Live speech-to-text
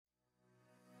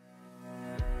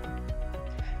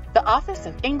The Office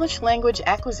of English Language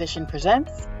Acquisition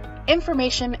presents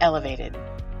Information Elevated.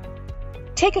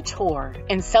 Take a tour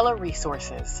in NCELA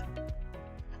Resources.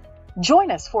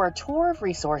 Join us for a tour of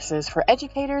resources for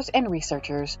educators and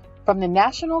researchers from the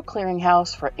National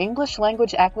Clearinghouse for English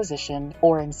Language Acquisition,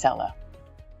 or NCELA.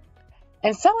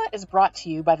 NCELA is brought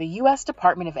to you by the U.S.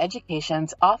 Department of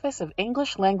Education's Office of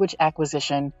English Language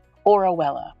Acquisition, or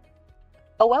OELA.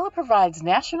 OELA provides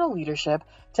national leadership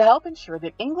to help ensure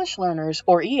that English learners,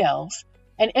 or ELs,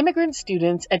 and immigrant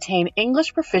students attain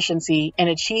English proficiency and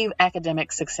achieve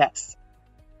academic success.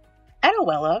 At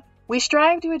OELA, we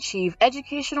strive to achieve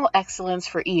educational excellence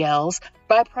for ELs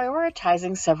by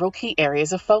prioritizing several key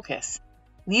areas of focus.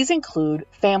 These include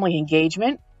family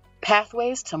engagement,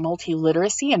 pathways to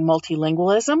multiliteracy and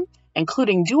multilingualism,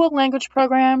 including dual language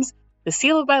programs, the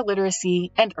Seal of Biliteracy,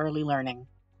 and early learning.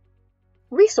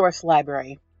 Resource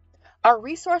Library. Our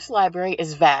resource library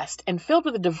is vast and filled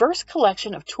with a diverse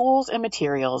collection of tools and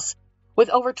materials. With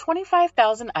over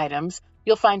 25,000 items,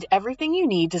 you'll find everything you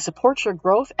need to support your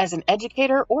growth as an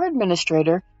educator or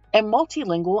administrator in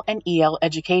multilingual and EL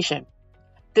education.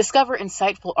 Discover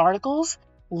insightful articles,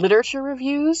 literature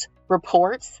reviews,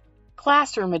 reports,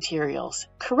 classroom materials,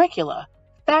 curricula,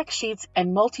 fact sheets,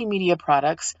 and multimedia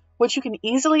products, which you can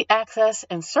easily access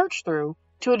and search through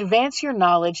to advance your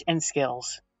knowledge and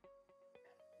skills.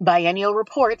 Biennial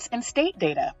reports and state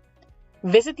data.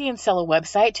 Visit the NCELA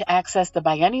website to access the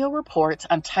biennial reports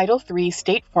on Title III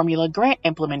state formula grant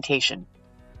implementation.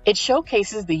 It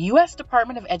showcases the U.S.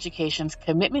 Department of Education's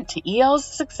commitment to EL's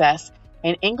success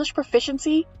in English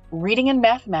proficiency, reading, and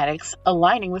mathematics,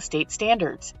 aligning with state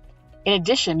standards. In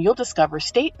addition, you'll discover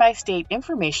state-by-state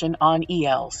information on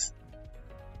ELs.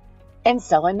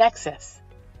 NCELA Nexus.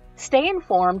 Stay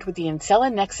informed with the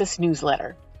NCELA Nexus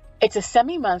newsletter. It's a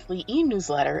semi-monthly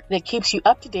e-newsletter that keeps you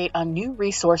up to date on new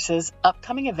resources,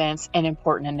 upcoming events, and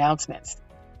important announcements.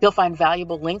 You'll find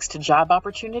valuable links to job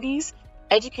opportunities,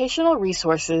 educational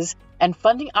resources, and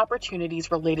funding opportunities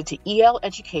related to EL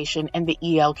education and the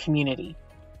EL community.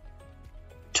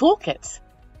 Toolkits.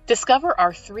 Discover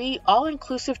our 3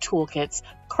 all-inclusive toolkits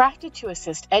crafted to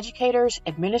assist educators,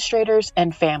 administrators,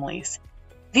 and families.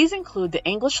 These include the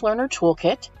English Learner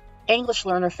Toolkit, English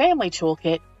Learner Family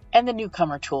Toolkit, and the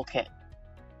Newcomer Toolkit.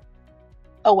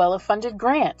 OELA-funded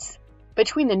grants.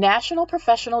 Between the National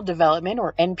Professional Development,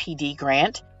 or NPD,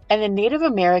 grant and the Native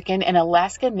American and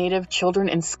Alaska Native Children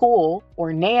in School,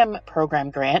 or NAM,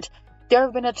 program grant, there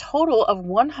have been a total of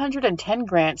 110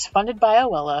 grants funded by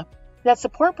OELA that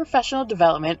support professional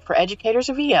development for educators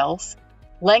of ELs,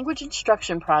 language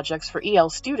instruction projects for EL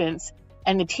students,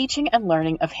 and the teaching and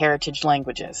learning of heritage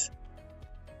languages.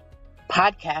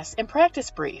 Podcasts and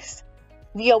practice briefs.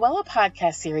 The OELA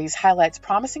podcast series highlights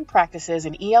promising practices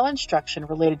in EL instruction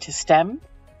related to STEM,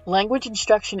 language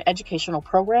instruction educational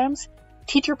programs,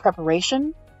 teacher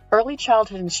preparation, early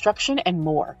childhood instruction, and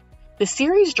more. The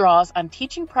series draws on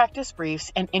teaching practice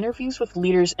briefs and interviews with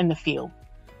leaders in the field.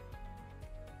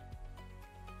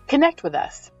 Connect with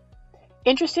us.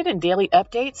 Interested in daily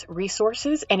updates,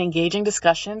 resources, and engaging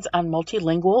discussions on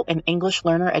multilingual and English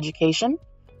learner education?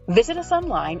 Visit us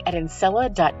online at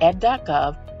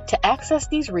ncela.ed.gov to access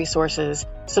these resources,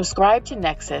 subscribe to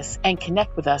Nexus, and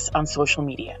connect with us on social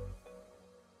media.